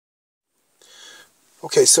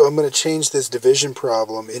Okay, so I'm going to change this division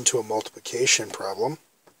problem into a multiplication problem.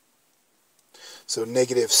 So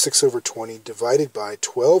negative 6 over 20 divided by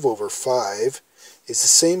 12 over 5 is the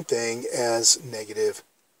same thing as negative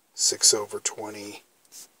 6 over 20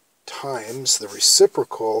 times the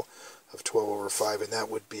reciprocal of 12 over 5, and that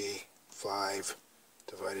would be 5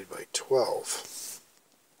 divided by 12.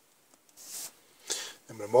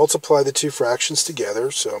 I'm going to multiply the two fractions together,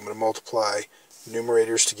 so I'm going to multiply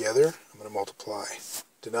numerators together, I'm going to multiply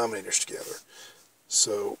denominators together.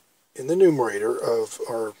 So in the numerator of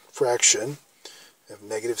our fraction, we have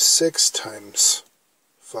negative 6 times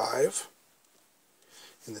 5.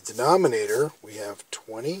 In the denominator, we have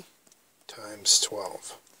 20 times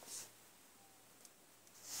 12.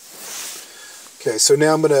 Okay, so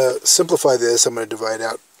now I'm going to simplify this. I'm going to divide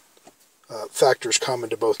out factors common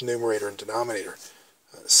to both numerator and denominator.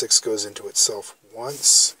 6 goes into itself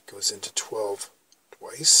once, it goes into 12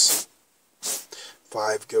 twice.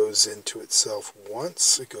 5 goes into itself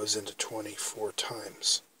once, it goes into 24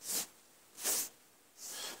 times.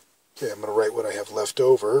 Okay, I'm going to write what I have left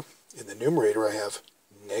over. In the numerator I have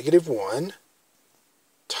negative 1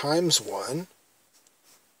 times 1,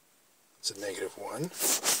 it's a negative 1.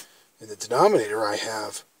 In the denominator I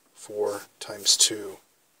have 4 times 2,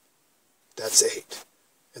 that's 8.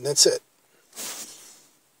 And that's it.